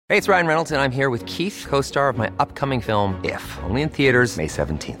Hey, it's Ryan Reynolds, and I'm here with Keith, co-star of my upcoming film, If, only in theaters May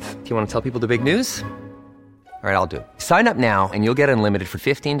 17th. Do you want to tell people the big news? All right, I'll do it. Sign up now and you'll get unlimited for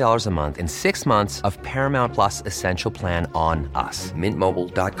 $15 a month and 6 months of Paramount Plus Essential Plan on us.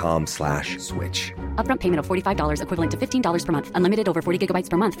 MintMobile.com/switch. Upfront payment of $45 equivalent to $15 per month. Unlimited over 40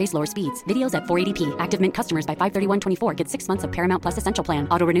 gigabytes per month. Face lower speeds. Videos at 480p. Active Mint customers by 531.24 get 6 months of Paramount Plus Essential Plan.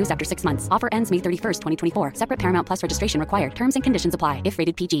 Auto renews after 6 months. Offer ends May 31st, 2024. Separate Paramount Plus registration required. Terms and conditions apply if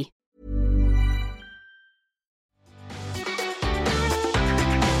rated PG.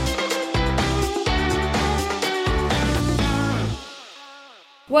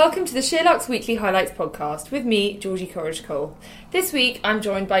 Welcome to the Sherlock's Weekly Highlights podcast with me, Georgie Coleridge-Cole. This week I'm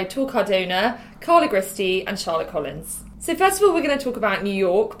joined by Tor Cardona, Carla Gristi and Charlotte Collins. So first of all, we're going to talk about New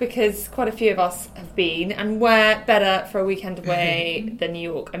York because quite a few of us have been, and where better for a weekend away than New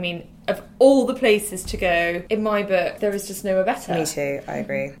York? I mean, of all the places to go, in my book, there is just nowhere better. Me too, I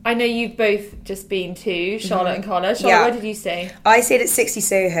agree. I know you've both just been to, Charlotte and Carla. Charlotte, where did you stay? I stayed at 60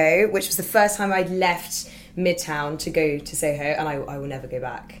 Soho, which was the first time I'd left Midtown to go to Soho, and I will never go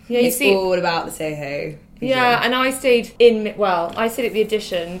back. Yeah, it's all about the Soho. Yeah, and I stayed at the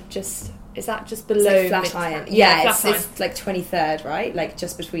Edition, is that just below it's like Flatiron? Yeah, it's like 23rd, right? Like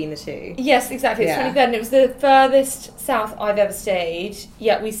just between the two. Yes, exactly. It's 23rd, and it was the furthest south I've ever stayed,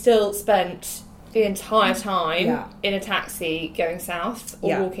 yet we still spent the entire time in a taxi going south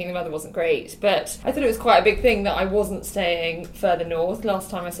or walking. The weather wasn't great, but I thought it was quite a big thing that I wasn't staying further north.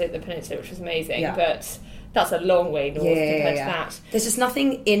 Last time I stayed at the Peninsula, which was amazing, but that's a long way north compared to that. There's just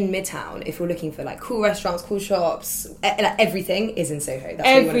nothing in Midtown if you're looking for like cool restaurants, cool shops. Everything is in Soho. That's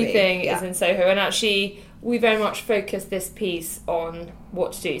everything is in Soho, and actually we very much focus this piece on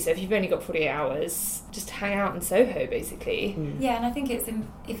what to do. So if you've only got 48 hours, just hang out in Soho, basically. Yeah, and I think it's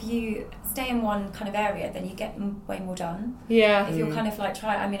if you stay in one kind of area, then you get way more done. Yeah. If you're kind of like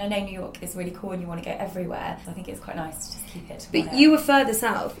I know New York is really cool and you want to go everywhere, so I think it's quite nice to just keep it. But you were further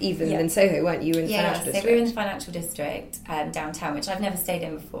south even than Soho, weren't you? In the financial district. So we were in the financial district downtown, which I've never stayed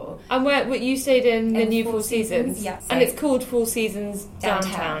in before. And where you stayed in the new Four Seasons? Yeah. So and it's called Four Seasons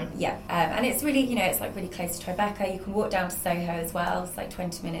downtown. Yeah. And it's really, it's like really close to Tribeca. You can walk down to Soho as well. It's like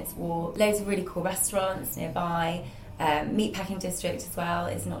 20 minutes walk. Loads of really cool restaurants nearby. Meatpacking district as well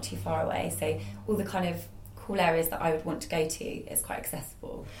is not too far away, so all the kind of cool areas that I would want to go to is quite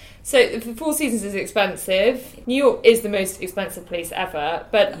accessible. So the Four Seasons is expensive. New York is the most expensive place ever,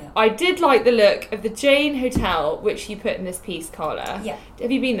 but I did like the look of the Jane Hotel, which you put in this piece, Carla. Yeah.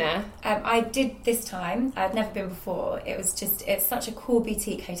 Have you been there? I did this time. I'd never been before. It's such a cool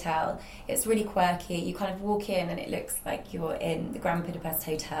boutique hotel. It's really quirky. You kind of walk in and it looks like you're in the Grand Budapest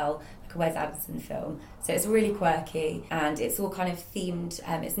Hotel, like a Wes Anderson film. So it's really quirky, and it's all kind of themed.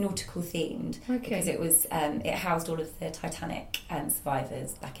 It's nautical themed because it was it housed all of the Titanic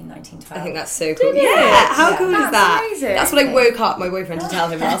survivors back in 1912. I think that's so cool. Yeah, how cool is that? Amazing. That's what I woke up my boyfriend to tell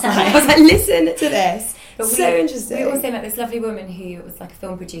him last night. I was like, listen to this. But so interesting. We also met this lovely woman who was like a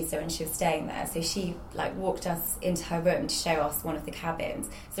film producer, and she was staying there. So she like walked us into her room to show us one of the cabins.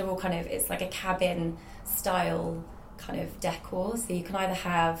 So we're all kind of, it's like a cabin style kind of decor, so you can either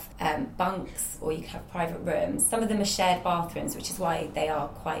have bunks or you can have private rooms. Some of them are shared bathrooms, which is why they are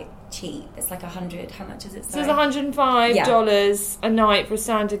quite cheap. It's like 100, how much is it? So it's $105 a night for a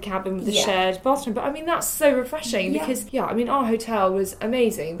standard cabin with a shared bathroom. But I mean, that's so refreshing because our hotel was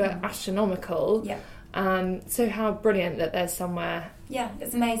amazing but astronomical. So how brilliant that there's somewhere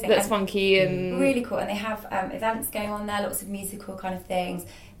it's amazing, that's funky and really cool. And they have events going on there, lots of musical kind of things,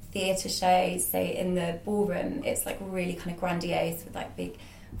 theatre shows. So in the ballroom it's like really kind of grandiose with like big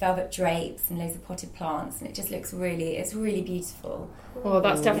velvet drapes and loads of potted plants, and it just looks it's really beautiful. Well,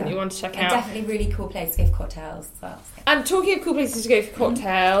 that's definitely one to check out. Definitely a really cool place to go for cocktails as well. And talking of cool places to go for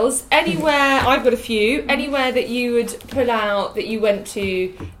cocktails, anywhere, I've got a few, anywhere that you would pull out that you went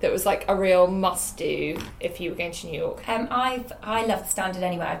to that was like a real must-do if you were going to New York? I love the Standard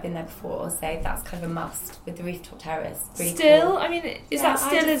anyway. I've been there before, so that's kind of a must with the rooftop terrace. Really still? cool. I mean, is that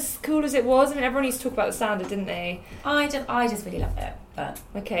still as cool as it was? I mean, everyone used to talk about the Standard, didn't they? I just really love it. But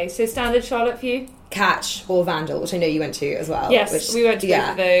okay, so Standard, Charlotte, for you? Catch or Vandal, which I know you went to as well. Yes, we went to both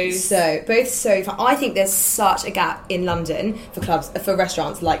of those. So both so fun. I think there's such a gap in London for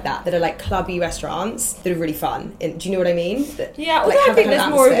restaurants like that are like clubby restaurants that are really fun. Do you know what I mean? Although I think there's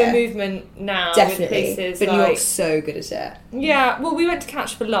more of a movement now. Definitely, with places but New York's so good at it. Yeah, well, we went to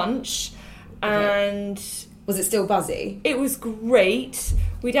Catch for lunch, and Was it still buzzy? It was great.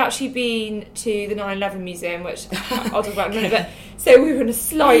 We'd actually been to the 9/11 museum, which I'll talk about in a minute, but so we were in a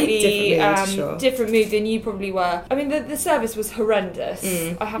slightly different mood than you probably were. I mean, the service was horrendous,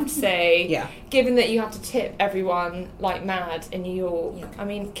 I have to say. Yeah. Given that you have to tip everyone like mad in New York. Yeah. I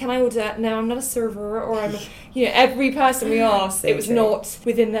mean, can I order? No, I'm not a server, or I'm, every person we asked, it was not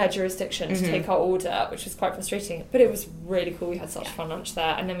within their jurisdiction to take our order, which was quite frustrating. But it was really cool. We had such a fun lunch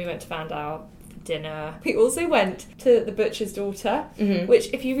there, and then we went to Vandal. Dinner. We also went to the Butcher's Daughter,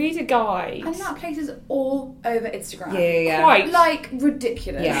 which if you read a guide... And that place is all over Instagram. Yeah. Quite. Like,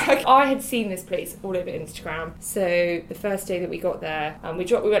 ridiculous. Yeah. I had seen this place all over Instagram. So the first day that we got there, we went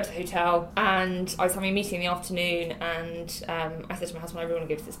to the hotel, and I was having a meeting in the afternoon, and I said to my husband, I really want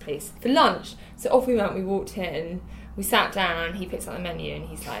to go to this place for lunch. So off we went, we walked in, we sat down, he picks up the menu, and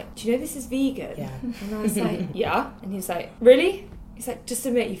he's like, do you know this is vegan? Yeah. And I was like, yeah. And he was like, really? He's like, just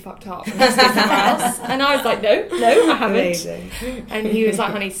admit you fucked up and let's go somewhere else. And I was like, no, I haven't. Amazing. And he was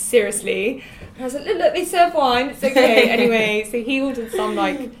like, honey, seriously. And I was like, look, they serve wine, it's okay. Anyway, so he ordered some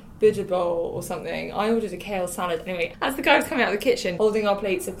like Buddha bowl or something. I ordered a kale salad. Anyway, as the guy was coming out of the kitchen holding our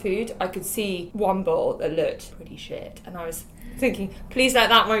plates of food, I could see one bowl that looked pretty shit. And I was thinking, please let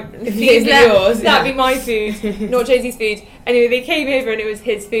that be my food, not Josie's food. Anyway, they came over and it was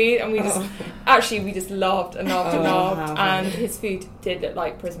his food, and we just laughed and laughed and laughed, and his food did look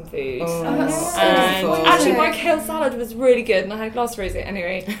like prison food. And actually my kale salad was really good, and I had a glass of rosé.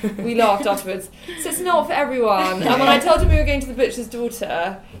 Anyway, we laughed afterwards. So it's not for everyone. And when I told him we were going to the Butcher's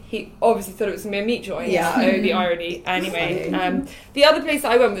Daughter, he obviously thought it was going to be a meat joint. Yeah. Oh, the irony. Anyway, the other place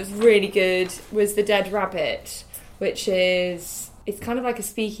that I went was really good was the Dead Rabbit, which is, it's kind of like a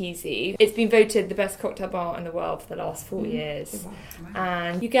speakeasy. It's been voted the best cocktail bar in the world for the last 4 years. Wow.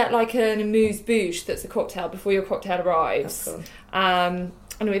 And you get like an amuse-bouche that's a cocktail before your cocktail arrives. That's cool.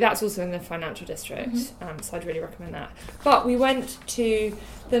 Anyway, that's also in the financial district, so I'd really recommend that. But we went to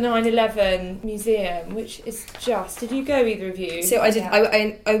the 9/11 museum, which is just... Did you go, either of you? So I did.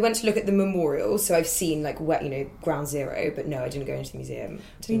 Yeah. I went to look at the memorial, so I've seen like Ground Zero, but no, I didn't go into the museum.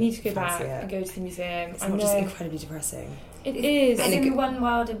 We need to go back and go to the museum. It's not just incredibly depressing. It is. As in One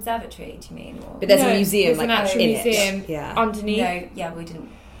World Observatory, do you mean? Or? But there's a museum, there's an actual museum underneath. No, yeah, we didn't.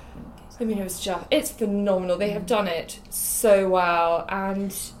 I mean, it's phenomenal. They have done it so well,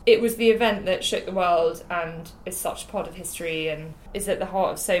 and it was the event that shook the world and is such a part of history and is at the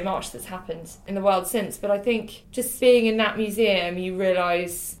heart of so much that's happened in the world since. But I think just being in that museum, you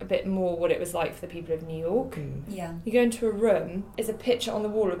realise a bit more what it was like for the people of New York. Yeah. You go into a room, there's a picture on the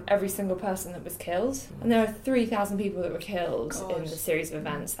wall of every single person that was killed, and there are 3,000 people that were killed in the series of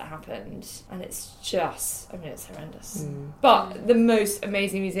events that happened, and it's just, I mean, it's horrendous. But the most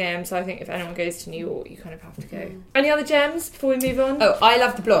amazing museum, so I think if anyone goes to New York, you kind of have to go. Any other gems before we move on? Oh, I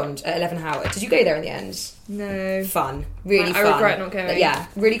love the Blonde at 11 Howard. Did you go there in the end? No. Fun. Really fun. I regret not going. But yeah,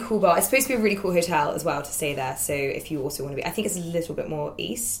 really cool bar. It's supposed to be a really cool hotel as well to stay there, so if you also want to be... I think it's a little bit more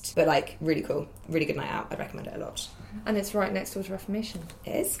east, but like really cool. Really good night out. I'd recommend it a lot. And it's right next door to Reformation.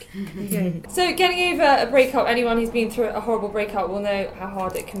 It is. So getting over a breakup, anyone who's been through a horrible breakup will know how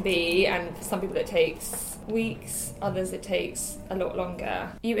hard it can be, and for some people it takes weeks, others it takes a lot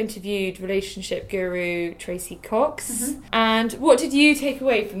longer. You interviewed relationship guru Tracy Cox, and what did you take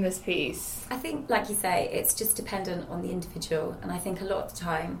away from this piece? I think, like you say, it's just dependent on the individual, and I think a lot of the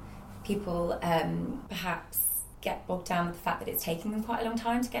time people perhaps get bogged down with the fact that it's taking them quite a long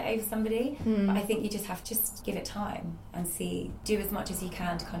time to get over somebody. But I think you just have to just give it time and do as much as you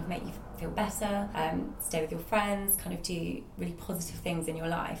can to kind of make you feel better, stay with your friends, kind of do really positive things in your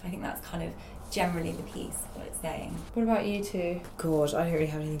life. I think that's kind of generally the piece, what it's saying. What about you two? God, I don't really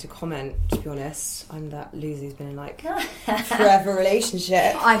have anything to comment, to be honest. I'm that loser who's been in like forever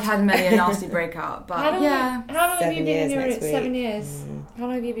relationship. I've had many a nasty breakup, but how long have you been in your 7 years? How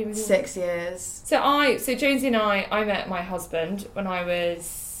long have you been with 6 years. So Jonesy and I met my husband when I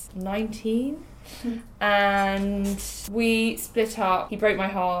was 19. And we split up. He broke my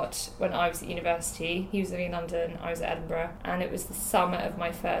heart when I was at university. He was living in London, I was at Edinburgh, and it was the summer of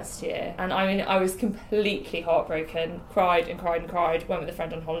my first year. And I mean, I was completely heartbroken, cried and cried and cried, went with a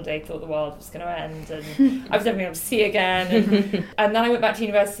friend on holiday, thought the world was going to end, and I was never going to see again. And then I went back to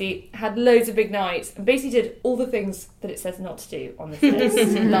university, had loads of big nights, and basically did all the things that it says not to do on this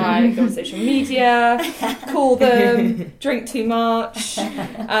list. Like go on social media, call them, drink too much.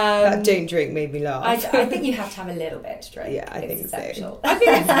 Don't drink, maybe made me laugh. I think you have to have a little bit to drink. Yeah, I think so. essential. I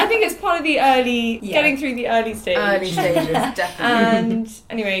think it's part of the getting through the early stage. Early stages, definitely. And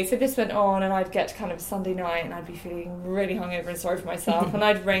anyway, so this went on, and I'd get to kind of Sunday night, and I'd be feeling really hungover and sorry for myself, and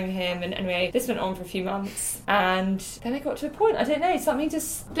I'd ring him, and anyway, this went on for a few months, and then I got to a point, I don't know, something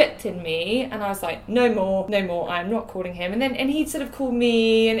just flipped in me, and I was like, no more, I'm not calling him, and he'd sort of call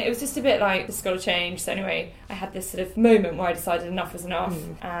me, and it was just a bit like, this has got to change. So anyway, I had this sort of moment where I decided enough was enough,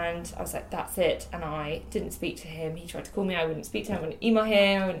 and I was like, that's it, and I didn't speak to him. He tried to call me, I wouldn't speak to him, I wouldn't email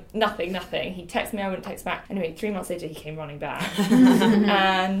him, nothing. He'd text me, I wouldn't text back. Anyway, 3 months later he came running back.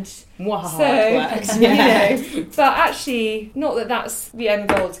 And so, you know, but actually, not that that's the end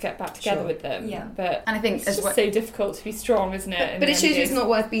goal to get back together with them, but and I think it's just so difficult to be strong, isn't it? But it shows you it's not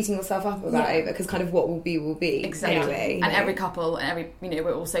worth beating yourself up about over, because kind of what will be will be. Exactly. Anyway, and every couple and every, you know,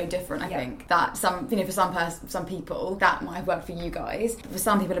 we're all so different. I think that some, you know, for some people that might have worked for you guys. For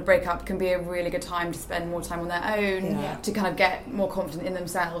some people, a breakup can be a really good time to spend more time on their own, to kind of get more confident in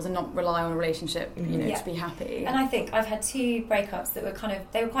themselves and not rely on a relationship, you know, to be happy. And I think I've had 2 breakups that were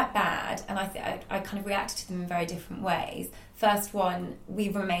they were quite bad, and I kind of reacted to them in very different ways. First one, we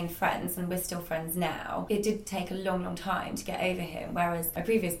remained friends and we're still friends now. It did take a long, long time to get over him, whereas my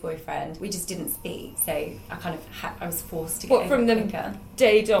previous boyfriend, we just didn't speak, so I was forced to get over from it the quicker.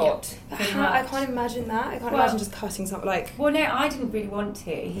 day dot. I can't imagine that. I can't imagine just cutting something like... Well, no, I didn't really want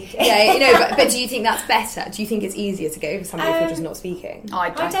to. Yeah, you know, but do you think that's better? Do you think it's easier to go over somebody if you're just not speaking? I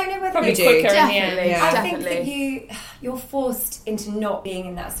don't know whether probably it's quicker in the definitely, end. I think that you're forced into not being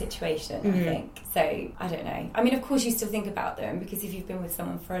in that situation, I think. So, I don't know. I mean, of course you still think about them, because if you've been with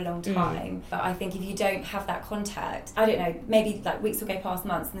someone for a long time, but I think if you don't have that contact, I don't know, maybe like weeks will go past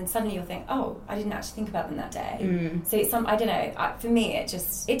months, and then suddenly you'll think, oh, I didn't actually think about them that day. So it's I don't know, for me it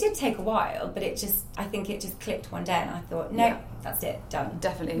did take a while, but I think it just clicked one day, and I thought, no, that's it, done.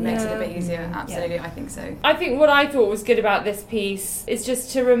 Definitely makes it a bit easier. Absolutely, I think so. I think what I thought was good about this piece is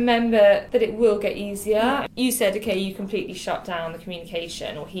just to remember that it will get easier. You said, okay, you completely shut down the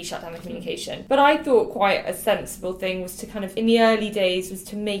communication, or he shut down the communication. But I thought quite a sensible thing was to kind of, in the early days, was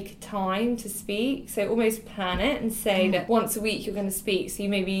to make time to speak. So almost plan it and say that once a week you're going to speak. So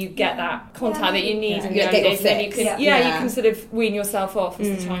you get that contact that you need in the early days. And then you can, you can sort of wean yourself off as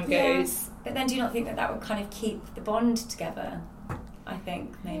the time goes. But then do you not think that would kind of keep the bond together? I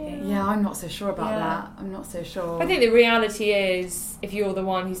think, maybe. Yeah, I'm not so sure about that. I'm not so sure. I think the reality is, if you're the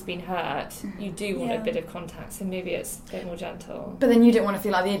one who's been hurt, you do want a bit of contact, so maybe it's a bit more gentle. But then you don't want to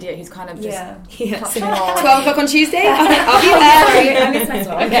feel like the idiot who's kind of just clutching on. 12 o'clock on Tuesday? I'll be there. I miss my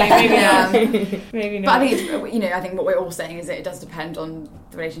slot. Okay, maybe not. Maybe not. But I think it's, you know, I think what we're all saying is that it does depend on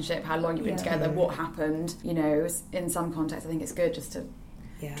the relationship, how long you've been together, what happened. You know, in some contexts, I think it's good just to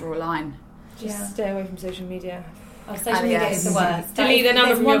draw a line. Just stay away from social media. Oh, social media is the worst. Delete the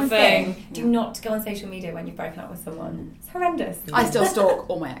number from your phone. Do not go on social media when you've broken up with someone. It's horrendous. I still stalk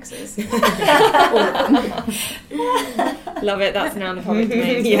all my exes. All of them. Love it, that's now in the public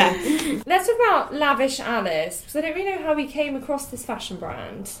domain. Let's talk about Lavish Alice, because I don't really know how we came across this fashion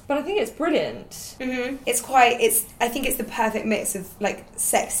brand, but I think it's brilliant. I think it's the perfect mix of like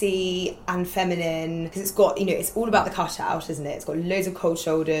sexy and feminine, because it's got, you know, it's all about the cutout, isn't it? It's got loads of cold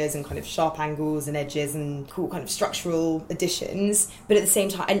shoulders and kind of sharp angles and edges and cool kind of structural additions, but at the same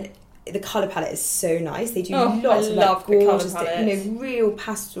time, and the colour palette is so nice. They do lots of like gorgeous, you know, real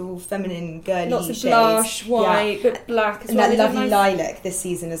pastel, feminine, girly lots of shades. Blush, white, but black as and well. that lovely lilac this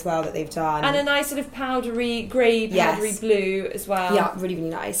season as well that they've done. And a nice sort of powdery, grey, powdery blue as well. Yeah, really, really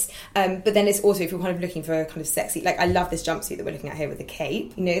nice. But then it's also, if you're kind of looking for a kind of sexy, like I love this jumpsuit that we're looking at here with the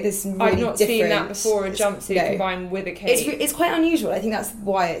cape. You know, there's some really I've not seen that before, a jumpsuit combined with a cape. It's quite unusual. I think that's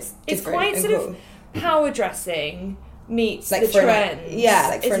why it's different. It's quite sort of power dressing meets like the trend.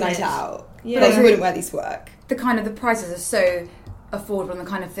 Like for a night out. Yeah. Like you wouldn't wear these to work. The prices are so affordable, and the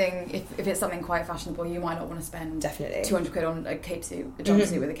kind of thing, if it's something quite fashionable, you might not want to spend definitely £200 on a cape suit, a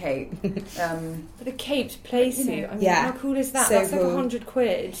jumpsuit with a cape. But a caped play suit, I mean, how cool is that? So that's cool. like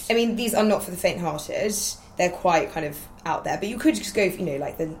 £100. I mean, these are not for the faint-hearted. They're quite kind of out there, but you could just go for, you know,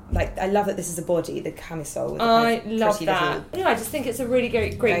 I love that this is a body, the camisole. With I love that. Yeah, I just think it's a really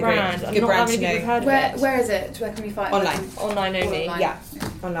great brand. Good brand to know. Heard of it. Where is it? Where can we find it? Online only. Yeah,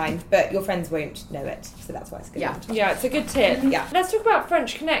 online. But your friends won't know it, so that's why it's good. Yeah, it's a good tip. Yeah. Let's talk about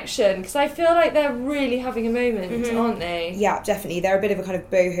French Connection, because I feel like they're really having a moment, aren't they? Yeah, definitely. They're a bit of a kind of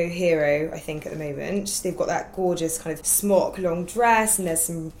boho hero, I think, at the moment. They've got that gorgeous kind of smock long dress, and there's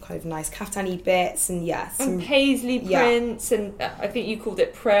some kind of nice kaftani bits, and some paisley prints, and I think you called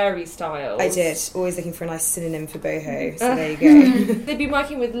it prairie style. I did. Always looking for a nice synonym for boho, so there you go. They've been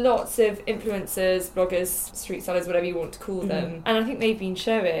working with lots of influencers, bloggers, street sellers, whatever you want to call them, and I think they've been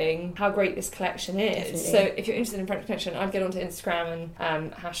showing how great this collection is. Definitely. So if you're interested in French Connection, I'd get onto Instagram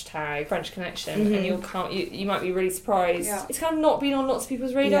and hashtag French Connection, and you might be really surprised. Yeah. It's kind of not been on lots of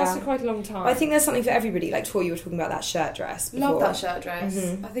people's radars Yeah. for quite a long time. I think there's something for everybody. Like Tor, you were talking about that shirt dress before. Love that shirt dress.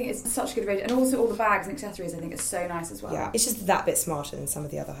 I think it's such a good range, and also all the bags and accessories. I think it's so nice as well. Yeah, it's just that bit smarter than some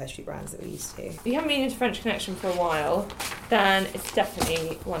of the other high street brands that we used to. If you haven't been into French Connection for a while, then it's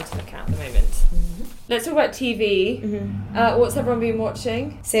definitely one to look at the moment. Let's talk about TV. What's everyone been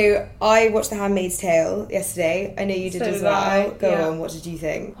watching? So I watched The Handmaid's Tale yesterday. I know you did So as did well. I, Go yeah. on, what did you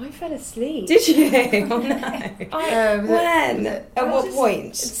think? I fell asleep. Did you? Oh no. When? At what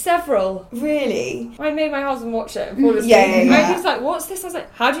point? Several. Really? I made my husband watch it and fall asleep. Yeah. And he was like, what's this? I was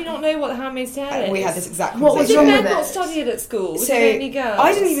like, how do you not know what The Handmaid's Tale is? We had this exact What was Did conversation. wrong Ben with not it? study it at school? Was So it only girls?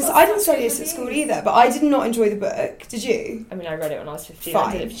 I didn't study this at school either, but I did not enjoy the book. Did you? I mean, I read it when I was 15. Fine.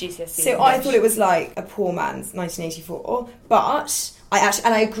 I did it for GCSE. So I thought it was like a poor man's 1984, but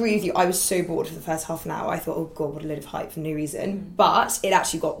I agree with you. I was so bored for the first half an hour. I thought, oh god, what a load of hype for no reason. But it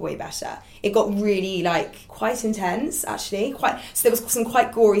actually got way better. It got really quite intense, actually. So there was some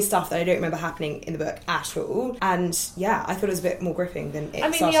quite gory stuff that I don't remember happening in the book at all. And yeah, I thought it was a bit more gripping than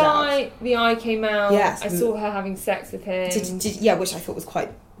it started out. the eye came out. Yes. I saw her having sex with him. Which I thought was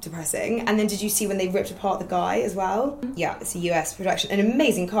quite depressing. And then did you see when they ripped apart the guy as well? Yeah, it's a US production. An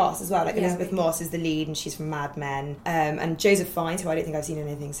amazing cast as well. Elizabeth Moss is the lead and she's from Mad Men. And Joseph Fiennes, who I don't think I've seen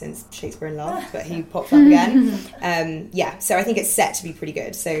anything since Shakespeare in Love, but he popped up again. So I think it's set to be pretty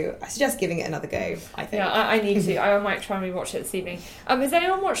good. So I suggest giving it another go, I think. Yeah, I need to. I might try and rewatch it this evening. Has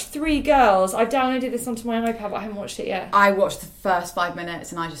anyone watched Three Girls? I've downloaded this onto my iPad, but I haven't watched it yet. I watched the first 5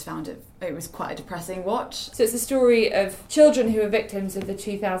 minutes and I just found it was quite a depressing watch. So it's a story of children who are victims of the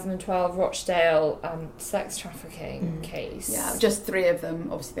 2012 Rochdale sex trafficking case. Yeah, just 3 of them.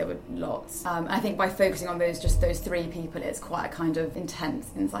 Obviously, there were lots. I think by focusing on those 3 people, it's quite a kind of intense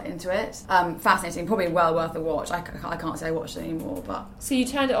insight into it. Fascinating, probably well worth a watch. I can't say I watched it anymore, but... So you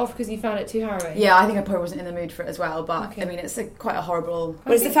turned it off because you found it too harrowing? Yeah, I think I probably wasn't in the mood for it as well, but Okay. I mean, it's quite a horrible...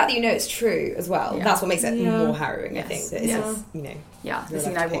 But it's the fact that you know it's true as well. Yeah. That's what makes it Yeah. more harrowing, I think. That it's just, Yeah, the real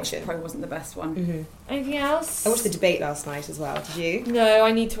scene life I watched depiction. probably wasn't the best one. Anything else? I watched the debate last night as well. Did you? No,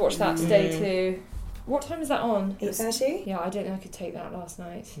 I need to watch that today too. What time is that on? 8:30? Yeah, I don't know I could take that last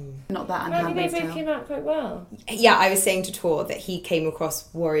night. Not that Apparently they Handmaid's both Tale. came out quite well. Yeah, I was saying to Tor that he came across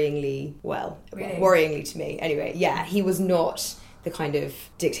worryingly well. Really? Worryingly to me. Anyway, yeah, he was not the kind of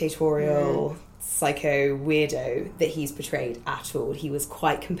dictatorial... psycho weirdo that he's portrayed at all. He was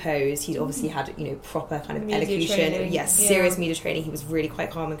quite composed. He'd obviously had, proper kind of Media elocution. training. Yes, Yeah. serious media training. He was really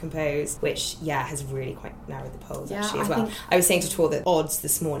quite calm and composed, which, has really quite narrowed the polls, Yeah, actually, as I well. think- I was saying to Tor that odds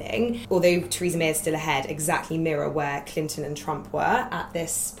this morning, although Theresa May is still ahead, exactly mirror where Clinton and Trump were at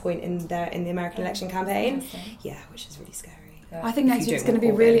this point in the American election campaign. Yeah, which is really scary. I think next If you week's don't going to be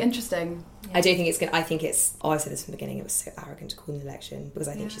want really Corbyn. interesting. I don't think it's going to... I think it's... Oh, I said this from the beginning. It was so arrogant to call an election because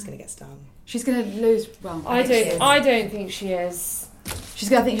I think she's going to get stung. She's going to lose... Well, I think she is. don't think she is.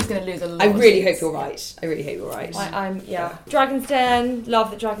 I think she's going to lose a lot. I really of hope seats. you're right. I really hope you're right. I'm Dragon's Den.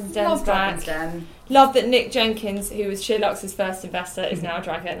 Love that Dragon's Den's Love back. Dragon's Den. Love that Nick Jenkins, who was Sherlock's first investor, is now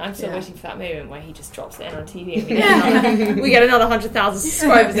Dragon. I'm still Yeah. waiting for that moment where he just drops it in on TV and we get another 100,000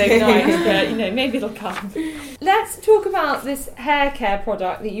 subscribers overnight. But maybe it'll come. Let's talk about this hair care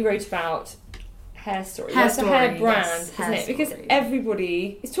product that you wrote about. Hair Story. Hair That's a Story, hair brand, yes, isn't Hair it? Because Story.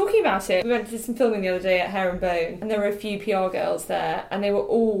 everybody is talking about it. We went to do some filming the other day at Hair and Bone, and there were a few PR girls there, and they were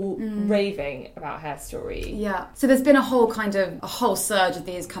all raving about Hair Story. Yeah. So there's been a whole surge of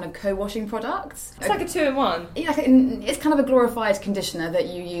these kind of co-washing products. It's like a 2-in-1. Yeah, it's kind of a glorified conditioner that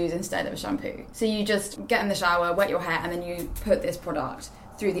you use instead of a shampoo. So you just get in the shower, wet your hair, and then you put this product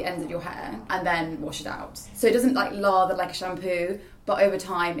through the ends of your hair and then wash it out. So it doesn't lather like a shampoo, but over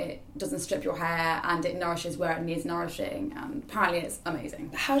time it doesn't strip your hair and it nourishes where it needs nourishing, and apparently it's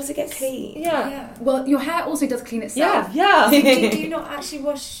amazing. How does it get clean? Yeah. Well, your hair also does clean itself. Yeah. Do you not actually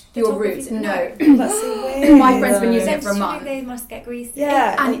wash the Your top of roots, your- no. That's so weird. My friend's been using it for a Essentially, month. they must get greasy.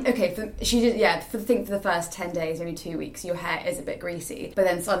 Yeah. And okay, for the first 10 days, maybe 2 weeks, your hair is a bit greasy, but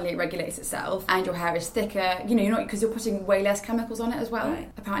then suddenly it regulates itself, and your hair is thicker. You're not, because you're putting way less chemicals on it as well. Right.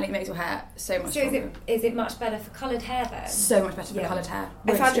 Apparently, it makes your hair so much So stronger. is it much better for coloured hair then? So much better for Yeah. coloured hair. I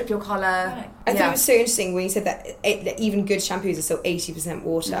Won't found strip your colour. Right. I thought it was so interesting when you said that even good shampoos are still 80%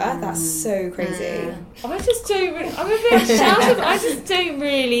 water. That's so crazy. I just don't. I'm a bit shattered. I just don't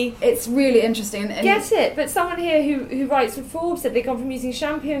really It's really interesting. And get it. But someone here who writes for Forbes said they've gone from using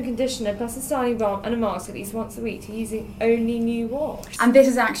shampoo and conditioner plus a styling balm and a mask at least once a week to using only new wash. And this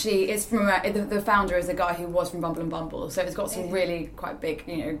is actually, it's from the founder is a guy who was from Bumble and Bumble, so it's got some really quite big,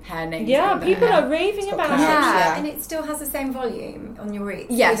 hair names. Yeah, in there. people are raving got about clout. it. Yeah. And it still has the same volume. volume on your roots?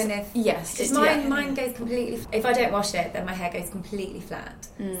 Yes. Even if, yes. Because mine goes completely... If I don't wash it, then my hair goes completely flat.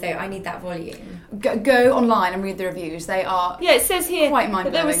 So I need that volume. Go online and read the reviews. They are it says here quite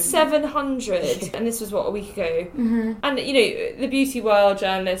that there were mind-blowing. 700, and this was, a week ago. Mm-hmm. And, the beauty world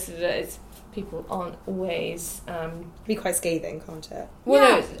journalists... People aren't always be quite scathing, can't it?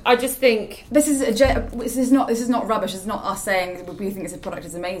 Well, no, I just think this is not rubbish. It's not us saying we think this product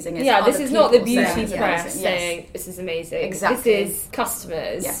is amazing. It's this is not the beauty saying press saying this is amazing. Exactly. This is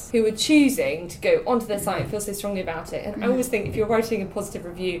customers who are choosing to go onto their site and feel so strongly about it. And I always think if you're writing a positive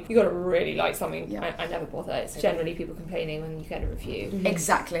review, you got to really like something. I never bother. It's generally people complaining when you get a review. Mm-hmm.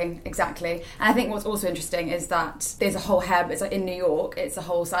 Exactly. And I think what's also interesting is that there's a whole hair. It's like in New York, it's a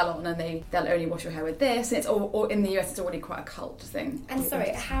whole salon, and they'll only wash your hair with this. And it's all in the US. It's already quite a cult thing. And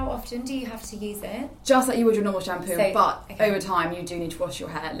sorry, how often do you have to use it? Just like you would your normal shampoo, So, but over time you do need to wash your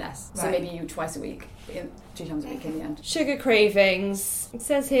hair less. So Right. maybe you twice a week, 2 times a week in the end. Sugar cravings. It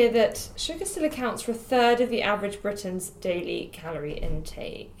says here that sugar still accounts for a third of the average Briton's daily calorie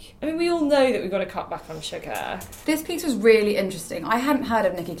intake. I mean, we all know that we've got to cut back on sugar. This piece was really interesting. I hadn't heard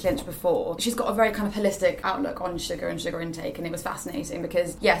of Nikki Clinch before. She's got a very kind of holistic outlook on sugar and sugar intake, and it was fascinating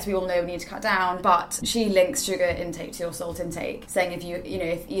because, yes, we all know we need to cut down, but she links sugar intake to your salt intake, saying if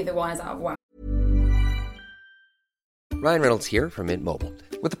either one is out of whack. Ryan Reynolds here from Mint Mobile.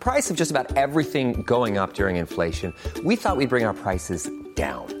 With the price of just about everything going up during inflation, we thought we'd bring our prices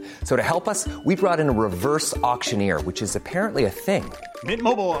down. So to help us, we brought in a reverse auctioneer, which is apparently a thing. Mint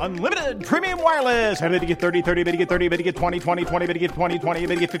Mobile Unlimited Premium Wireless. How to get 30, 30, bit to get 30, bit to get 20, 20, 20, bit to get 20, 20,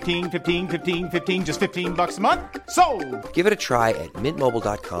 bit to get 15, 15, 15, 15, just $15 a month? Sold! Give it a try at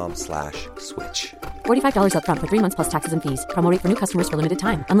mintmobile.com/switch. $45 up front for 3 months plus taxes and fees. Promo rate for new customers for limited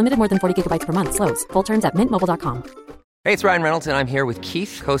time. Unlimited more than 40 gigabytes per month. Slows full terms at mintmobile.com. Hey, it's Ryan Reynolds, and I'm here with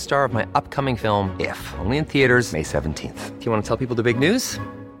Keith, co-star of my upcoming film, If, only in theaters May 17th. Do you want to tell people the big news?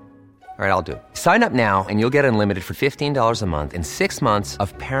 All right, I'll do it. Sign up now and you'll get unlimited for $15 a month and 6 months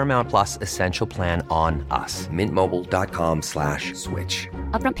of Paramount Plus Essential Plan on us. mintmobile.com/switch.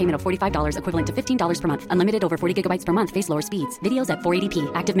 Upfront payment of $45 equivalent to $15 per month. Unlimited over 40 gigabytes per month. Face lower speeds. Videos at 480p.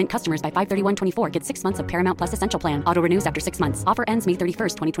 Active Mint customers by 531.24 get 6 months of Paramount Plus Essential Plan. Auto renews after 6 months. Offer ends May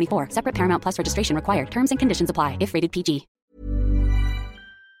 31st, 2024. Separate Paramount Plus registration required. Terms and conditions apply if rated PG.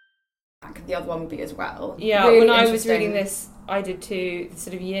 The other one will be as well. Yeah, Really when I was interesting. reading this, I did too, the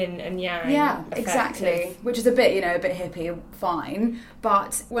sort of yin and yang. Yeah, effect exactly. of- Which is a bit hippie, fine.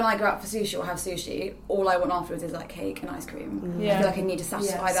 But when I go out for sushi or have sushi, all I want afterwards is like cake and ice cream. Yeah. I feel like I need to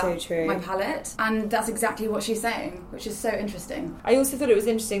satisfy so that true. my palate, and that's exactly what she's saying, which is so interesting. I also thought it was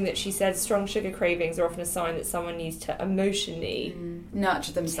interesting that she said strong sugar cravings are often a sign that someone needs to emotionally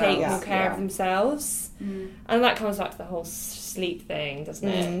Nurture themselves. take more care Yeah. of themselves. And that comes back to the whole sleep thing, doesn't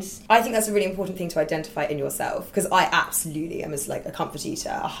it? I think that's a really important thing to identify in yourself, because I absolutely am as like a comfort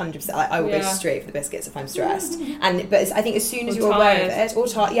eater, 100%. I will go straight for the biscuits if I'm stressed. But I think as soon as Or you're aware of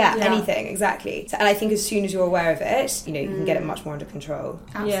tired. it, or anything, exactly. So, and I think as soon as you're aware of it, you can get it much more under control.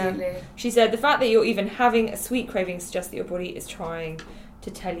 Absolutely. Yeah. She said the fact that you're even having a sweet craving suggests that your body is trying to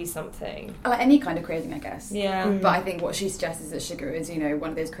tell you something. Like any kind of craving, I guess. Yeah. But I think what she suggests is that sugar is,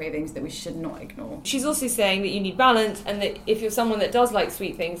 one of those cravings that we should not ignore. She's also saying that you need balance, and that if you're someone that does like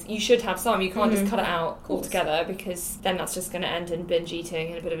sweet things, you should have some. You can't just cut it out altogether, because then that's just going to end in binge eating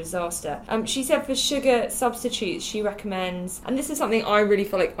and a bit of a disaster. She said for sugar substitutes, she recommends, and this is something I really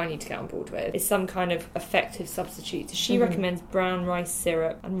feel like I need to get on board with, is some kind of effective substitute. So she recommends brown rice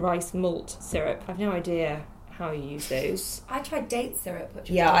syrup and rice malt syrup. I've no idea how you use those. I tried date syrup, which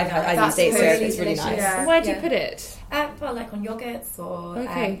Yeah, was I've really used date syrup. really It's really delicious. nice. Yeah. Where do you put it? Well, like on yogurts or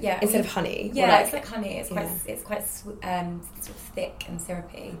Okay. Instead of honey. or Yeah, it's like honey. It's quite sort of thick and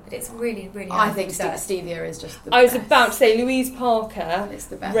syrupy, but it's really, really. I nice think dessert. stevia is just the I was best. about to say Louise Parker It's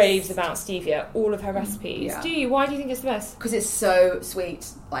the best. raves about stevia, all of her recipes. Yeah. Do you? Why do you think it's the best? Because it's so sweet.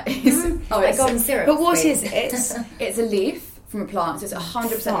 Like, it's, Like golden syrup. But what sweet. is it? it's a leaf from a plant, so it's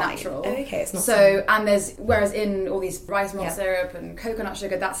 100% Fine. natural. Okay, it's not so, and whereas in all these rice malt Yeah. syrup and coconut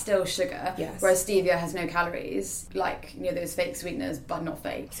sugar, that's still sugar. Yes. Whereas stevia has no calories, like those fake sweeteners, but not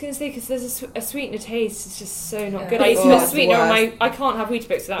fake. I was going to say, because there's a sweetener taste, it's just so not Yeah. good. I used to Oh, put sweetener on worst. I can't have Weetabix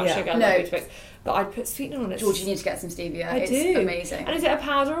without Yeah. sugar. I No. love Weetabix. But I'd put sweetener on it. George, you need to get some stevia. I It's do. amazing. And is it a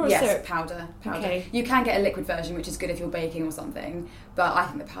powder or a Yes, syrup? powder. Okay. You can get a liquid version, which is good if you're baking or something, but I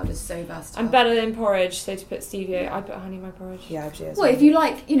think the powder's so versatile. I'm better than porridge, so to put stevia, I put honey in my porridge. Yeah, I've used Well, if you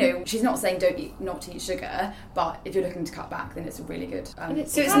like, she's not saying not to eat sugar, but if you're looking to cut back, then it's a really good. And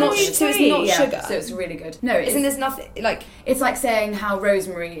it's So it's not calorie-free. sugar. So it's really good. No, Isn't there's nothing like? it's like saying how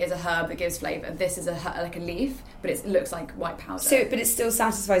rosemary is a herb that gives flavour. This is like a leaf, but it looks like white powder. So, but it still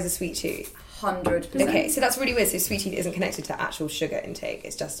satisfies a sweet tooth. 100%. Okay, so that's really weird. So sweet tea isn't connected to actual sugar intake.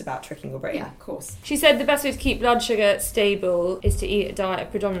 It's just about tricking your brain. Yeah, of course. She said the best way to keep blood sugar stable is to eat a diet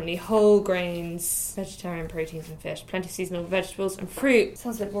of predominantly whole grains, vegetarian proteins and fish, plenty of seasonal vegetables and fruit.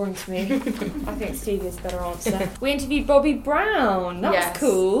 Sounds a bit boring to me. I think Stevie's a better answer. We interviewed Bobbi Brown. That was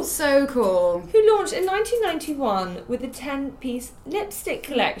cool. So cool. Who launched in 1991 with a 10-piece lipstick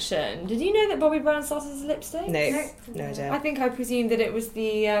collection. Did you know that Bobbi Brown started as a lipstick? No idea. I think I presumed that it was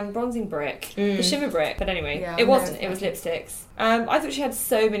the bronzing brick, the shimmer brick, but anyway, it wasn't. It was lipsticks. I thought she had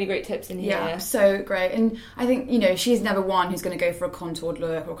so many great tips in here. Yeah, so great. And I think, she's never one who's going to go for a contoured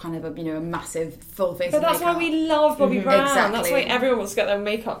look or kind of a massive full face But of that's makeup. why we love Bobbi Brown. Exactly. That's why everyone wants to get their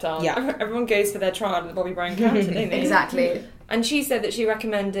makeup done. Yeah. Everyone goes for their trial at the Bobbi Brown counter, don't they? Exactly. And she said that she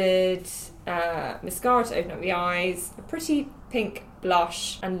recommended mascara to open up the eyes, a pretty pink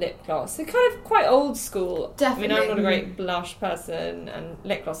blush and lip gloss. So kind of quite old school. Definitely. I mean, I'm not a great blush person, and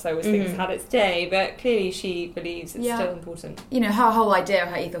lip gloss I always think has had its day, but clearly she believes it's still important. Her whole idea,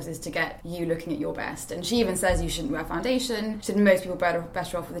 her ethos is to get you looking at your best. And she even says you shouldn't wear foundation. She said most people are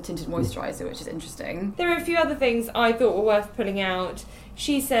better off with a tinted moisturiser, which is interesting. There are a few other things I thought were worth pulling out.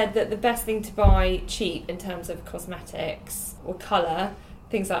 She said that the best thing to buy cheap in terms of cosmetics or colour,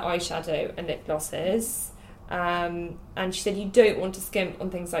 things like eyeshadow and lip glosses. And she said you don't want to skimp on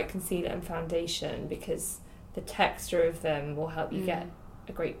things like concealer and foundation because the texture of them will help you get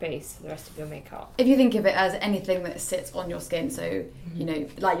a great base for the rest of your makeup. If you think of it as anything that sits on your skin, so,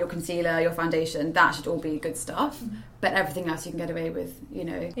 like your concealer, your foundation, that should all be good stuff. But everything else you can get away with,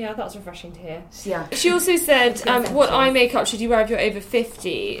 Yeah, that was refreshing to hear. Yeah. She also said, what eye makeup should you wear if you're over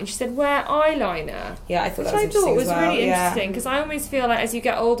 50? And she said, wear eyeliner. Yeah, I thought that Which was I thought interesting was as well. really Yeah. interesting because I almost feel like as you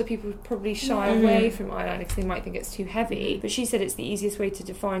get older, people probably shy away from eyeliner because they might think it's too heavy. But she said it's the easiest way to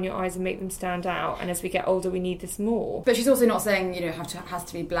define your eyes and make them stand out. And as we get older, we need this more. But she's also not saying, has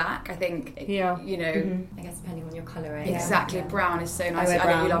to be black. I think, I guess depending on your colouring. Exactly. Yeah. Brown is so nice. I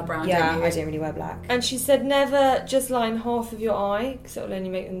know you love brown, Yeah, don't you? I don't really wear black. And she said never just line half of your eye because it'll only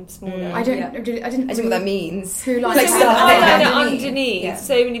make them smaller. I didn't I don't know what that means. Who So likes with that? eyeliner underneath, Yeah.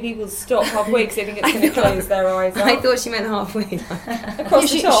 so many people stop halfway because they think it's going to close their eyes up. I thought she meant halfway.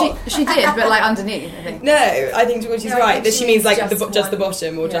 Across the top. She did, but like underneath, I think. No, I think Georgie's No, I right. think That she she means like means just the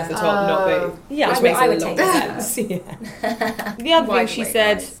bottom or just the top, not both. Yeah, which I makes I a would lot take of that. sense. Yeah. The other thing Wide she awake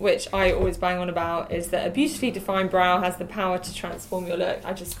said, eyes. which I always bang on about, is that a beautifully defined brow has the power to transform your look.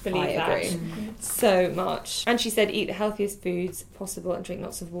 I just believe I that agree. so much. And she said eat the healthiest foods possible and drink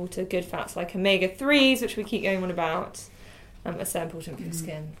lots of water. Good fats like omega-3s, which we keep going on about, are so important for your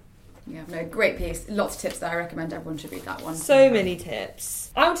skin. Yeah, no, great piece. Lots of tips there. I recommend everyone should read that one. So many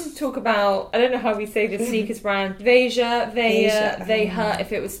tips. I wanted to talk about, I don't know how we say the sneakers brand, Veja, Veja,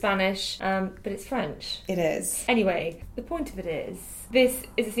 if it was Spanish, but it's French. It is. Anyway, the point of it is, this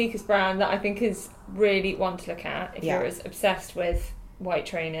is a sneakers brand that I think is really one to look at if you're as obsessed with white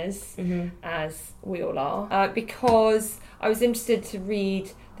trainers as we all are, because I was interested to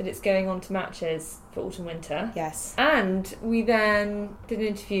read that it's going on to Matches for autumn winter. Yes. And we then did an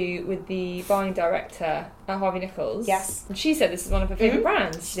interview with the buying director at Harvey Nichols. Yes. And she said this is one of her favourite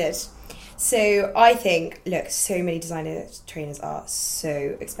brands. She did. So I think, look, so many designer trainers are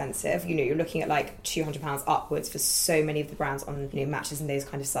so expensive. You're looking at like £200 upwards for so many of the brands on Matches and those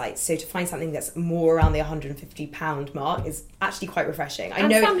kind of sites. So to find something that's more around the £150 mark is actually quite refreshing. I And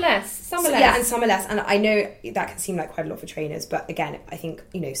know some less. Some are less. Yeah, and some are less. And I know that can seem like quite a lot for trainers, but again, I think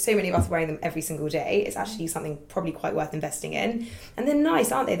so many of us are wearing them every single day. It's actually something probably quite worth investing in. And they're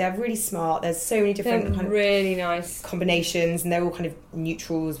nice, aren't they? They're really smart. There's so many different They're kind of really nice. combinations, and they're all kind of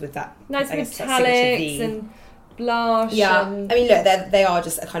neutrals with that Nice I guess that signature metallics V. and blush. Yeah, and I mean, look, they are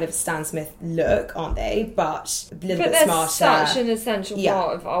just a kind of Stan Smith look, aren't they? But a little but bit they're smarter. such an essential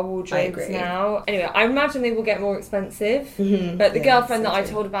part of our wardrobes agree. now. Anyway, I imagine they will get more expensive. Mhm. But the Yeah, girlfriend so that I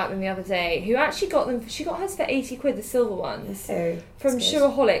true. told about them the other day, who actually got them, she got hers for £80, the silver ones, So, from that's good.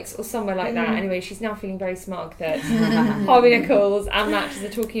 Sugarholics or somewhere like that. Anyway, she's now feeling very smug that Harvey Nichols and Matches are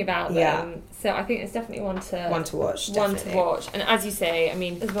talking about them. Yeah. So I think it's definitely one to watch. One Definitely. to watch. And as you say, I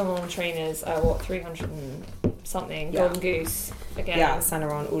mean, Isabel trainers are 300 and something. Yeah. Golden Goose again. Yeah, Saint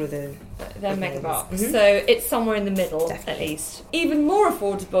Laurent, all of the They're big mega names. bucks. Mhm. So it's somewhere in the middle, Definitely. at least. Even more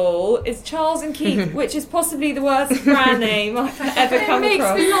affordable is Charles & Keith, which is possibly the worst brand name I've ever come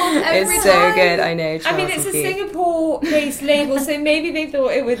across. It's so good, I know. I mean, it's a Singapore-based label, so maybe they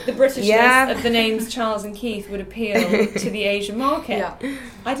thought it was the Britishness Yeah. of the names Charles and Keith would appeal to the Asian market. Yeah.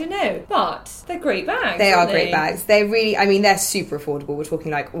 I don't know, but they're great bags. They are aren't great bags. They're really, I mean, they're super affordable. We're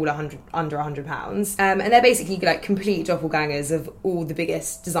talking like all under £100. And they're basically like complete doppelgangers of all the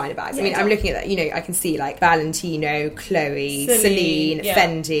biggest designer bags. I mean, I'm looking at that, you know, I can see like Valentino, Chloe, Celine,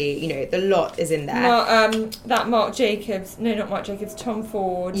 Fendi, you know, the lot is in there. That Marc Jacobs, no, not Marc Jacobs, Tom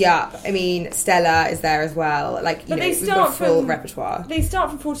Ford. Yeah, I mean, Stella is there as well. Like, you know, we've got a full repertoire. They start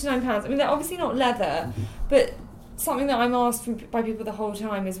from £49. I mean, they're obviously not leather, but something that I'm asked by people the whole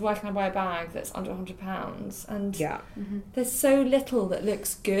time is, where can I buy a bag that's under £100? And there's so little that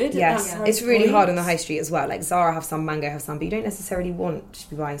looks good. Yes, it's really hard on the high street as well. Like Zara have some, Mango have some, but you don't necessarily want to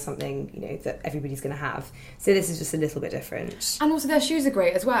be buying something, you know, that everybody's going to have. So this is just a little bit different. And also their shoes are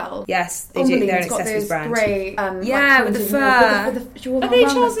great as well. Yes, they do. They're an accessories brand. Great, with the fur. Are they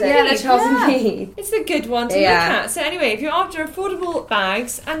Charles and Keith? Yeah, they're Charles and Keith. It's a good one to look at. So anyway, if you're after affordable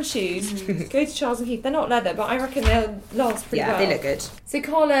bags and shoes, go to Charles and Keith. They're not leather, but I reckon they'll last pretty well. Yeah, they look good. So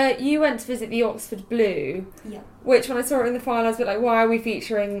Carla, you went to visit the Oxford Blue, which when I saw it in the file I was a bit like, why are we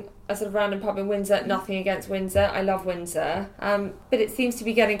featuring a sort of random pub in Windsor? Nothing against Windsor, I love Windsor, but it seems to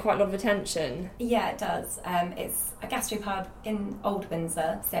be getting quite a lot of attention. Yeah, it does. It's a gastropub in Old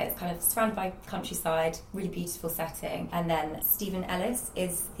Windsor, so it's kind of surrounded by countryside, really beautiful setting, and then Stephen Ellis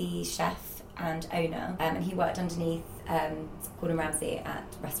is the chef and owner, and he worked underneath Gordon Ramsay at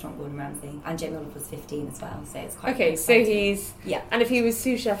restaurant Gordon Ramsay, and Jamie Oliver was 15 as well, so it's quite okay. So he's yeah, and if he was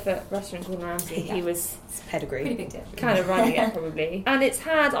sous chef at restaurant Gordon Ramsay, he was pedigree, pretty big deal, kind of running it probably. And it's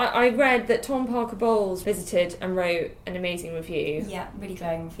had I read that Tom Parker Bowles visited and wrote an amazing review. Yeah, really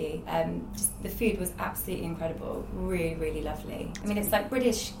glowing review. Just the food was absolutely incredible, really, really lovely. I mean, it's like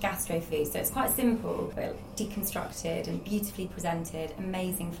British gastro food, so it's quite simple but deconstructed and beautifully presented,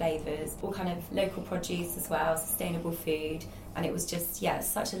 amazing flavours, all kind of local produce as well, sustainable food, and it was just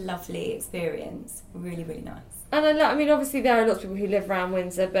such a lovely experience, really, really nice. And I mean, obviously there are lots of people who live around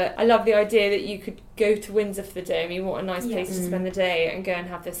Windsor, but I love the idea that you could go to Windsor for the day. I mean, what a nice place to spend the day and go and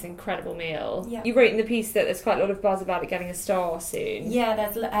have this incredible meal. Yeah. You wrote in the piece that there's quite a lot of buzz about it getting a star soon. Yeah,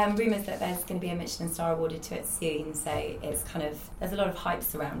 there's rumours that there's going to be a Michelin star awarded to it soon, so it's kind of, there's a lot of hype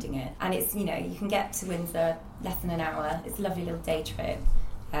surrounding it. And it's, you know, you can get to Windsor less than an hour. It's a lovely little day trip.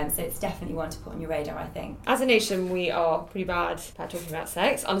 So it's definitely one to put on your radar, I think. As a nation, we are pretty bad at talking about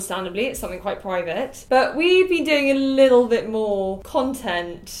sex. Understandably, it's something quite private. But we've been doing a little bit more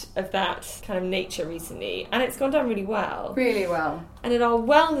content of that kind of nature recently, and it's gone down really well. Really well. And at our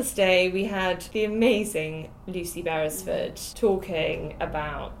wellness day, we had the amazing Lucy Beresford talking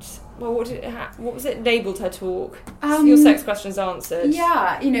about... Well, what was it labelled, her talk? Your sex questions answered.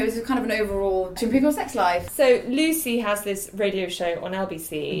 Yeah, you know, it was kind of an overall to improve your sex life. So Lucy has this radio show on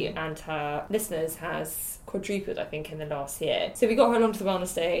LBC, and her listeners has quadrupled, I think, in the last year. So we got her along to the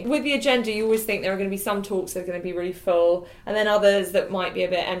wellness day. With the agenda, you always think there are going to be some talks that are going to be really full, and then others that might be a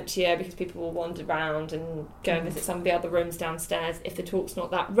bit emptier because people will wander around and go and visit some of the other rooms downstairs if the talk's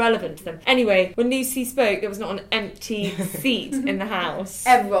not that relevant to them. Anyway, when Lucy spoke, there was not an empty seat in the house.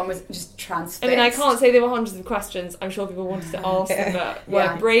 Everyone was just transfixed. I mean, I can't say there were hundreds of questions. I'm sure people wanted to ask them but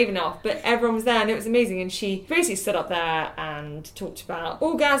weren't brave enough, but everyone was there and it was amazing. And she basically stood up there and talked about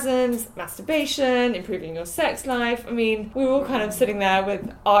orgasms, masturbation, improving your sex life. I mean, we were all kind of sitting there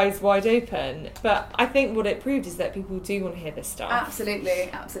with eyes wide open, but I think what it proved is that people do want to hear this stuff. Absolutely.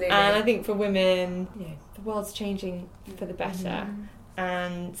 And I think for women, you know, the world's changing for the better.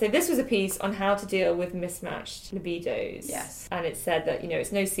 And so this was a piece on how to deal with mismatched libidos. Yes. And it said that, you know,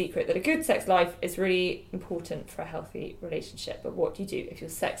 it's no secret that a good sex life is really important for a healthy relationship. But what do you do if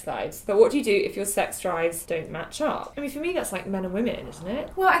your sex drives don't match up? I mean, for me, that's like men and women, isn't it?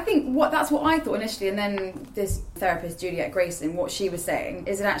 Well, I think that's what I thought initially. And then this therapist, Juliette Grayson, what she was saying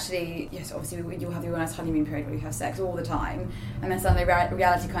is that actually, yes, obviously you'll have your nice honeymoon period where you have sex all the time. And then suddenly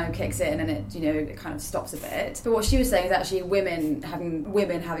reality kind of kicks in and it, you know, it kind of stops a bit. But what she was saying is actually women having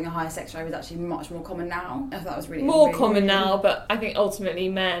a higher sex drive is actually much more common now. I thought that was really common now, but I think ultimately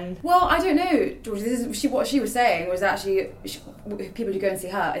men. Well, I don't know, George. What she was saying was actually people who go and see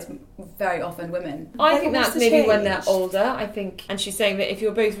her is very often women. I think that's maybe when they're older. I think, and she's saying that if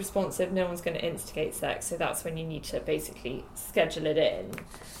you're both responsive, no one's going to instigate sex. So that's when you need to basically schedule it in.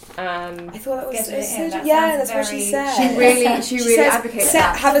 I thought that was that's what she said. She really advocates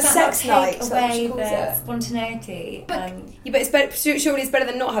that. Have a sex night. Away the spontaneity. But it's better. Surely it's better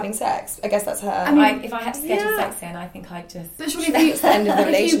than not having sex. I guess that's her. I mean, if I had to schedule sex in, I think I'd just. But surely it's the end of the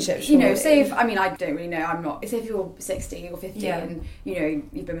relationship. You know, say if I don't really know. I'm not. Say if you're 60 or 50 and you know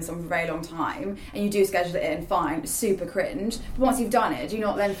you've been with someone for a very long time and you do schedule it in, fine, super cringe. But once you've done it, do you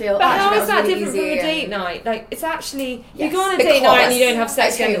not then feel? But how is that different from a date night? Like, it's actually Yes, you go on a date night and you don't have because-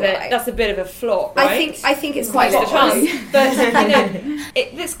 sex at the end of I tell it. you That's a bit of a flop, right? I think it's quite quite a chance. fun. But you know,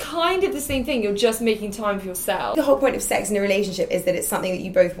 it's kind of the same thing. You're just making time for yourself. The whole point of sex in a relationship is that it's something that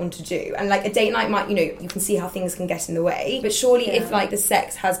you both want to do, and like a date night might, you know, you can see how things can get in the way. But surely, if like the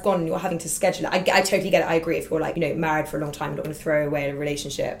sex has gone and you're having to schedule it, I totally get it. I agree. If you're like, you know, married for a long time, you're not going to throw away a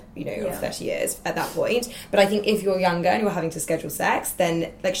relationship, you know, of 30 years at that point. But I think if you're younger and you're having to schedule sex,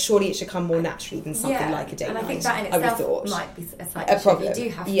 then like surely it should come more naturally than something like a date and night. I think that in I would have itself thought. might be a slight A issue. problem. You do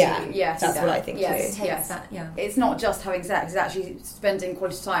have to. Yes, That's what I think yes, too. yes. That, It's not just having sex, it's actually spending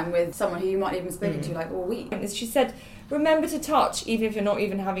quality time with someone who you might even spoken to like all week. As she said, remember to touch even if you're not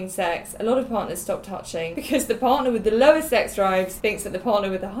even having sex. A lot of partners stop touching because the partner with the lowest sex drives thinks that the partner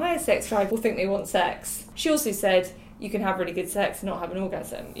with the highest sex drive will think they want sex. She also said you can have really good sex and not have an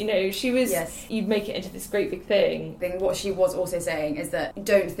orgasm. You know, she was, you'd make it into this great big thing. What she was also saying is that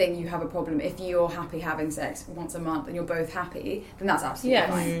don't think you have a problem if you're happy having sex once a month and you're both happy, then that's absolutely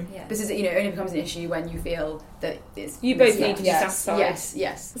fine. Yeah. This is, you know, only becomes an issue when you feel that it's You both need to be Yes. satisfied.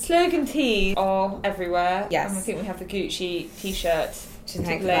 Yes. Slogan tees are everywhere. Yes. And I think we have the Gucci t-shirt. To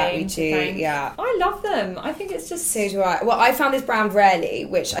thank for that, we do, yeah. I love them. I think it's just... So do I. Well, I found this brand Rarely,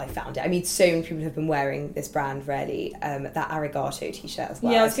 which I found it. I mean, so many people have been wearing this brand Rarely, that Arigato t-shirt as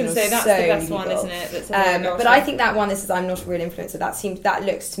well. Yeah, I was going to say, that's the best one, isn't it? That's but I think that one, this is I'm Not a Real Influencer, that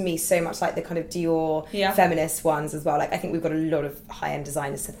looks to me so much like the kind of Dior feminist ones as well. Like, I think we've got a lot of high-end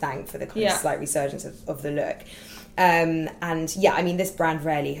designers to thank for the kind of slight resurgence of the look. And yeah, I mean, this brand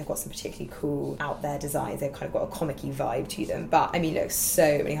Rarely have got some particularly cool out there designs. They've kind of got a comic-y vibe to them. But I mean, look,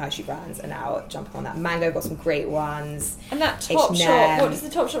 so many high street brands are now jumping on that. Mango got some great ones. And that Topshop, what does the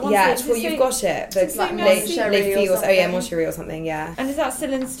Topshop one say? say? Yeah, you've got it. The like Les Filles, Moncherie or something, yeah. And is that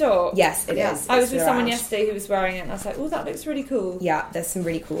still in stock? Yes, it is. I was with someone yesterday who was wearing it and I was like, oh, that looks really cool. Yeah, there's some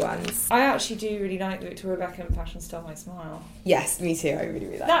really cool ones. I actually do really like the Victoria Beckham Fashion Style My Smile. Yes, me too. I really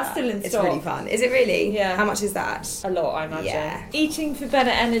like that. That's still in stock. It's really fun. Is it really? Yeah. How much is that? A lot, I imagine. Yeah. Eating for better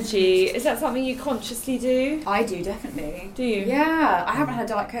energy, is that something you consciously do? I do, definitely. Do you? Yeah, I haven't had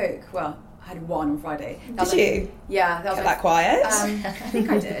Diet Coke. Well, I had one on Friday. Did you? Yeah. Kept that quiet? I think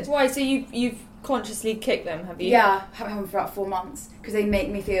I did. Why? So you've consciously kicked them, have you? Yeah, I haven't had them for about 4 months because they make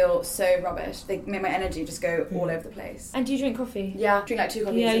me feel so rubbish. They make my energy just go all over the place. And do you drink coffee? Yeah, drink like 2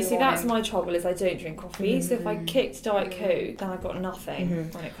 coffees. Yeah, you see, morning. that's my trouble is I don't drink coffee. So if I kicked Diet Coke, then I've got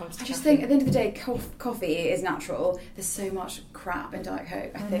nothing when it comes to I just caffeine. think at the end of the day, coffee is natural. There's so much crap in Diet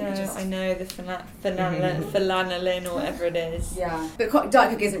Coke. I know the phenylalanine or whatever it is. Yeah, but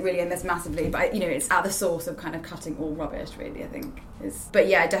Diet Coke isn't really in this massively, but you know, it's at the source of kind of cutting all rubbish. Really, I think is. But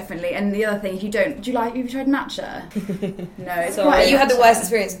yeah, definitely. And the other thing, if you don't, have you tried matcha? No, it's quite. You had the worst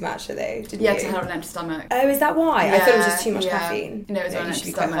experience with matcha though, didn't you? Yeah, because I had an empty stomach. Oh, is that why? I thought it was just too much Yeah. caffeine. No, it's on you an should be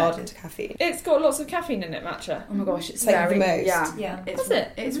empty quite stomach. hard into caffeine. It's got lots of caffeine in it, matcha. Oh my gosh, it's like very the most. Yeah. It's, Is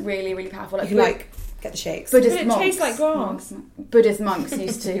it? It's really, really powerful. You can like get the shakes. Buddhist But it monks, tastes like grass. Buddhist monks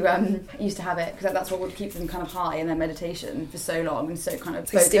used to have it because that's what would keep them kind of high in their meditation for so long and so kind of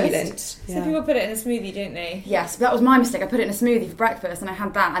It's like focused. stimulant. So people put it in a smoothie, don't they? Yes, but that was my mistake. I put it in a smoothie for breakfast and I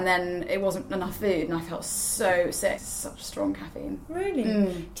had that and then it wasn't enough food and I felt so sick. Such strong caffeine.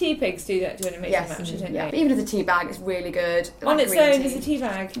 Really? Tea pigs do that, do an amazing matcha, don't yeah. But they? even as a tea bag, it's really good. On Like its green own tea. as a tea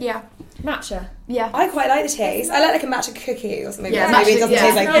bag. Yeah. Matcha. Yeah. I quite like the taste. I like a matcha cookie or something. Yeah, maybe it matcha- doesn't yeah.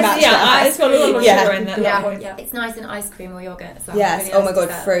 taste like matcha. Yeah, it's got a lot of Yeah. sugar in there at that Yeah. point. Yeah, it's nice in ice cream or yogurt as well. Yes. Really Oh my nice god,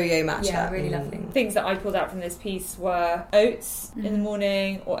 dessert. froyo matcha. Yeah, really lovely. Things that I pulled out from this piece were oats in the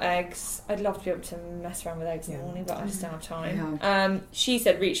morning or eggs. I'd love to be able to mess around with eggs in the morning, but I just don't have time. She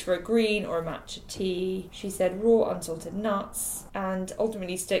said reach for a green or a matcha tea. She said raw unsalted nuts and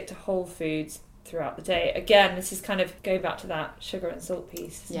ultimately stick to whole foods throughout the day. Again, this is kind of going back to that sugar and salt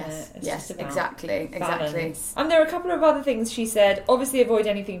piece, isn't it? It's Yes, just about exactly. balance. And there are a couple of other things she said. Obviously avoid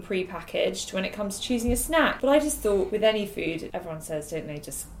anything pre-packaged when it comes to choosing a snack. But I just thought with any food, everyone says, don't they,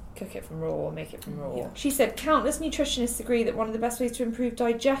 just cook it from raw or make it from raw. Yeah. She said countless nutritionists agree that one of the best ways to improve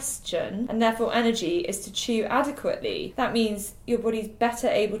digestion and therefore energy is to chew adequately. That means your body's better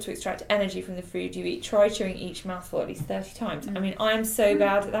able to extract energy from the food you eat. Try chewing each mouthful at least 30 times. I mean, I am so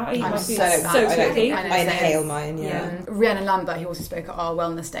bad at that. I eat my food so quickly. I inhale mine, yeah. Rhiannon Lambert, who also spoke at our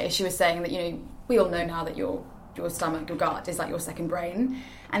wellness day, she was saying that, you know, we all know now that your stomach, your gut is like your second brain.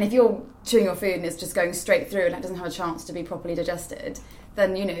 And if you're chewing your food and it's just going straight through and it doesn't have a chance to be properly digested,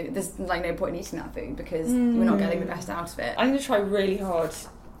 then, you know, there's like no point in eating that food because you're not getting the best out of it. I'm going to try really hard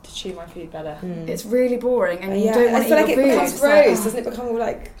to chew my food better. It's really boring and you don't want I to feel eat like your it food. becomes It's gross, like, doesn't it become all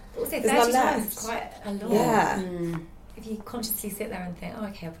like Also, there's 30 none times left. is quite a lot. Yeah. If you consciously sit there and think, oh,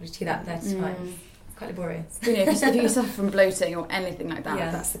 okay, I'll probably do that 30 times. quite laborious. You know, if you suffer from bloating or anything like that,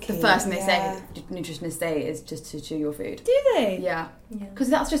 Yeah. That's the key. the first thing they Yeah. say, nutritionists say, is just to chew your food. Do they? Yeah. Yeah.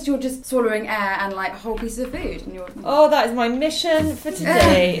 Because you're just swallowing air and like whole pieces of food. And you're, Oh, that is my mission for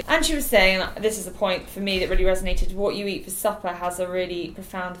today. And she was saying, this is a point for me that really resonated, what you eat for supper has a really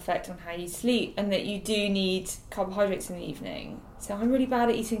profound effect on how you sleep, and that you do need carbohydrates in the evening. So I'm really bad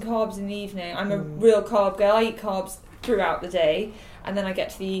at eating carbs in the evening. I'm a real carb girl. I eat carbs throughout the day, and then I get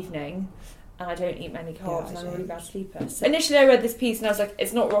to the evening and I don't eat many carbs, and I'm a really bad sleeper. So initially I read this piece and I was like,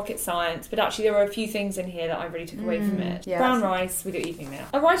 it's not rocket science, but actually there were a few things in here that I really took away from it. Yeah. Brown rice with your evening meal.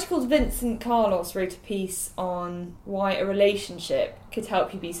 A writer called Vincent Carlos wrote a piece on why a relationship could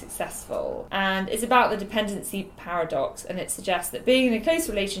help you be successful, and it's about the dependency paradox, and it suggests that being in a close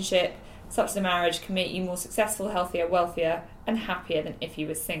relationship such as a marriage can make you more successful, healthier, wealthier and happier than if you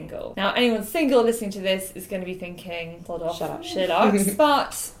were single. Now, anyone single listening to this is going to be thinking, hold off, Sherlock.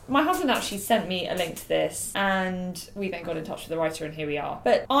 But my husband actually sent me a link to this, and we then got in touch with the writer, and here we are.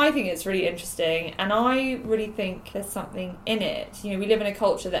 But I think it's really interesting, and I really think there's something in it. You know, we live in a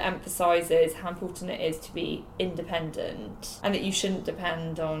culture that emphasises how important it is to be independent, and that you shouldn't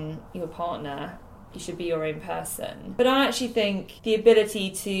depend on your partner. You should be your own person. But I actually think the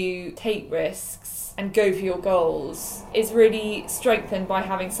ability to take risks and go for your goals is really strengthened by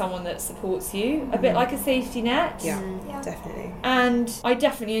having someone that supports you, a bit like a safety net. Yeah, definitely. And I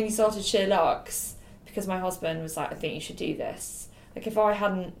definitely only started Sherlock's because my husband was like, I think you should do this. Like, if I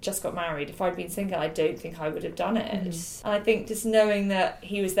hadn't just got married, if I'd been single, I don't think I would have done it. And I think just knowing that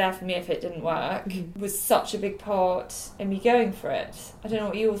he was there for me if it didn't work was such a big part in me going for it. I don't know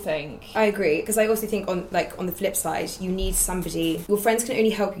what you all think. I agree, because I also think on the flip side, you need somebody. Your friends can only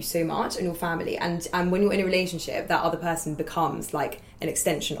help you so much, and your family, and when you're in a relationship, that other person becomes like an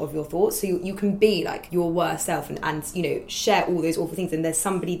extension of your thoughts. So you can be like your worst self and you know, share all those awful things, and there's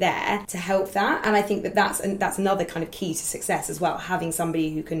somebody there to help that. And I think that's another kind of key to success as well, having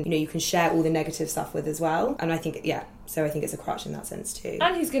somebody who can, you know, you can share all the negative stuff with as well. And I think so I think it's a crutch in that sense too.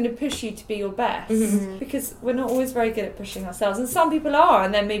 And who's going to push you to be your best, because we're not always very good at pushing ourselves, and some people are,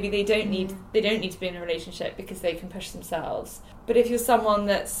 and then maybe they don't need to be in a relationship because they can push themselves. But if you're someone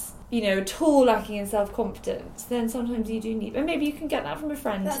that's, you know, at all lacking in self-confidence, then sometimes you do need, and maybe you can get that from a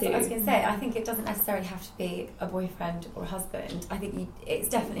friend That's too. what I was going to say. I think it doesn't necessarily have to be a boyfriend or a husband. I think it's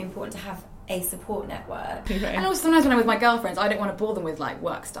definitely important to have a support network. And also sometimes when I'm with my girlfriends, I don't want to bore them with like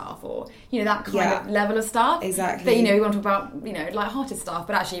work stuff or, you know, that kind of level of stuff. Exactly. But, you know, we want to talk about, you know, light-hearted stuff,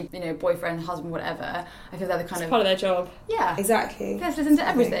 but actually, you know, boyfriend, husband, whatever, I feel they're the kind It's part of their job. Yeah. Exactly. Let's listen to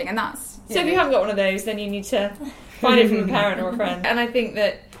everything, and that's... So if you haven't got one of those, then you need to find it from a parent or a friend. And I think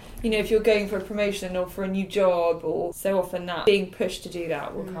that, you know, if you're going for a promotion or for a new job, or so often that being pushed to do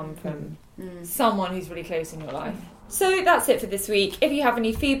that will come from someone who's really close in your life. So that's it for this week. If you have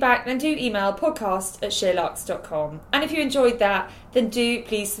any feedback, then do email podcast@sheerluxe.com. And if you enjoyed that, then do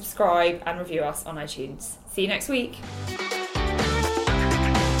please subscribe and review us on iTunes. See you next week.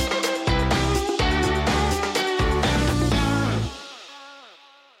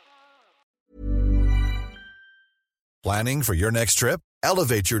 Planning for your next trip?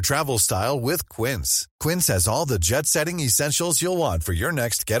 Elevate your travel style with Quince. Quince has all the jet-setting essentials you'll want for your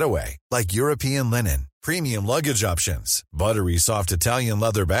next getaway, like European linen, premium luggage options, buttery soft Italian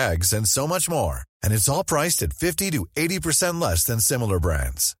leather bags, and so much more. And it's all priced at 50 to 80% less than similar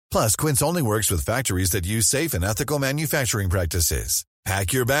brands. Plus, Quince only works with factories that use safe and ethical manufacturing practices.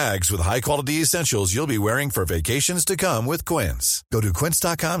 Pack your bags with high-quality essentials you'll be wearing for vacations to come with Quince. Go to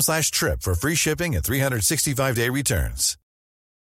quince.com/trip for free shipping and 365-day returns.